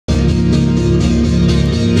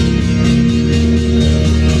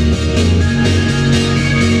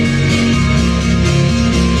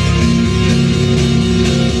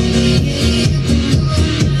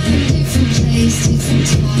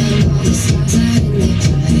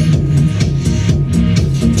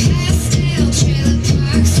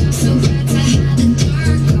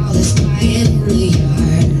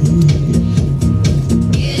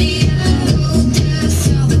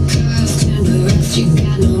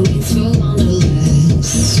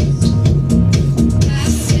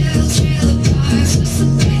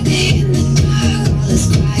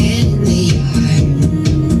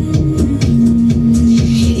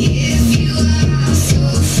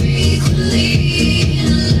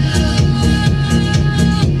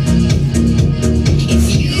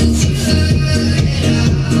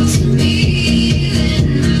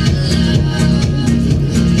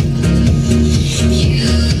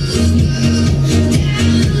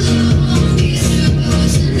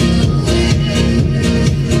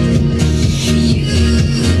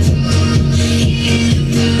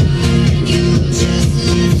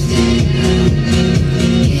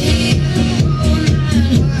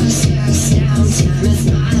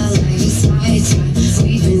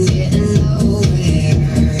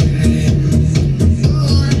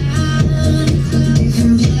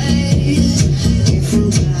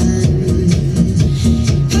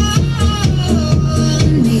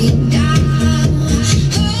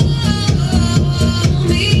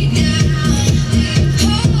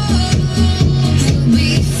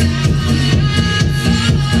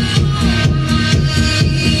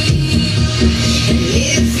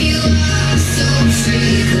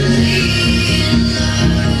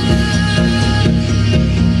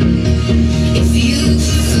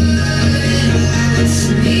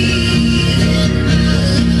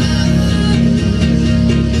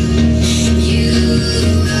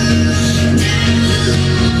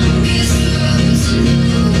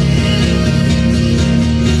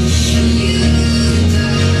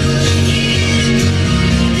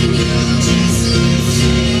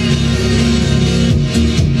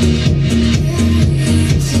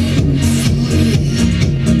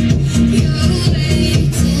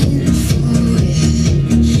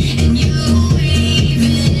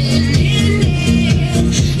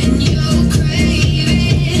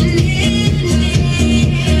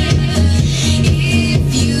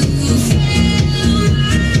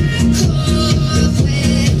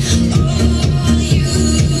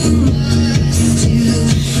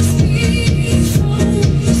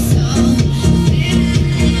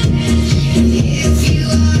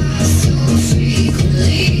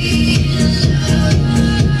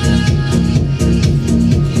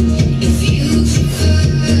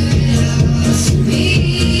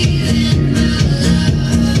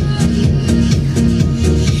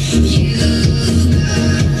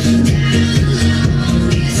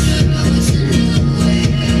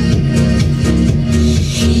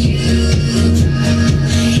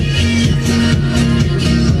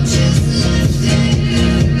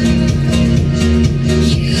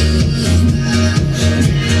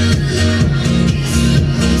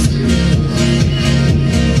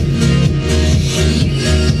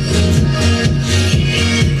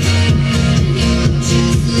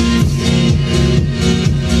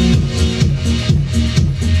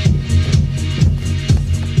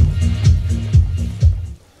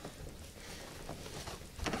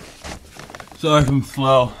Sorry if I'm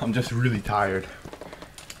slow, I'm just really tired.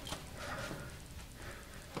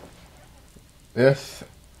 This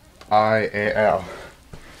IAL.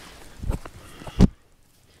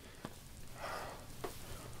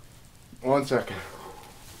 One second.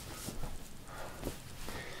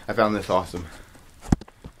 I found this awesome.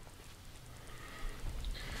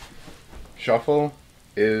 Shuffle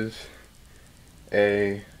is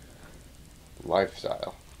a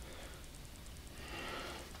lifestyle.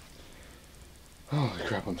 Holy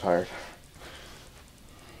crap, I'm tired.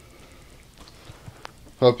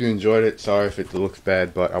 Hope you enjoyed it. Sorry if it looks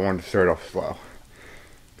bad, but I wanted to start off slow.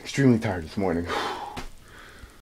 Extremely tired this morning.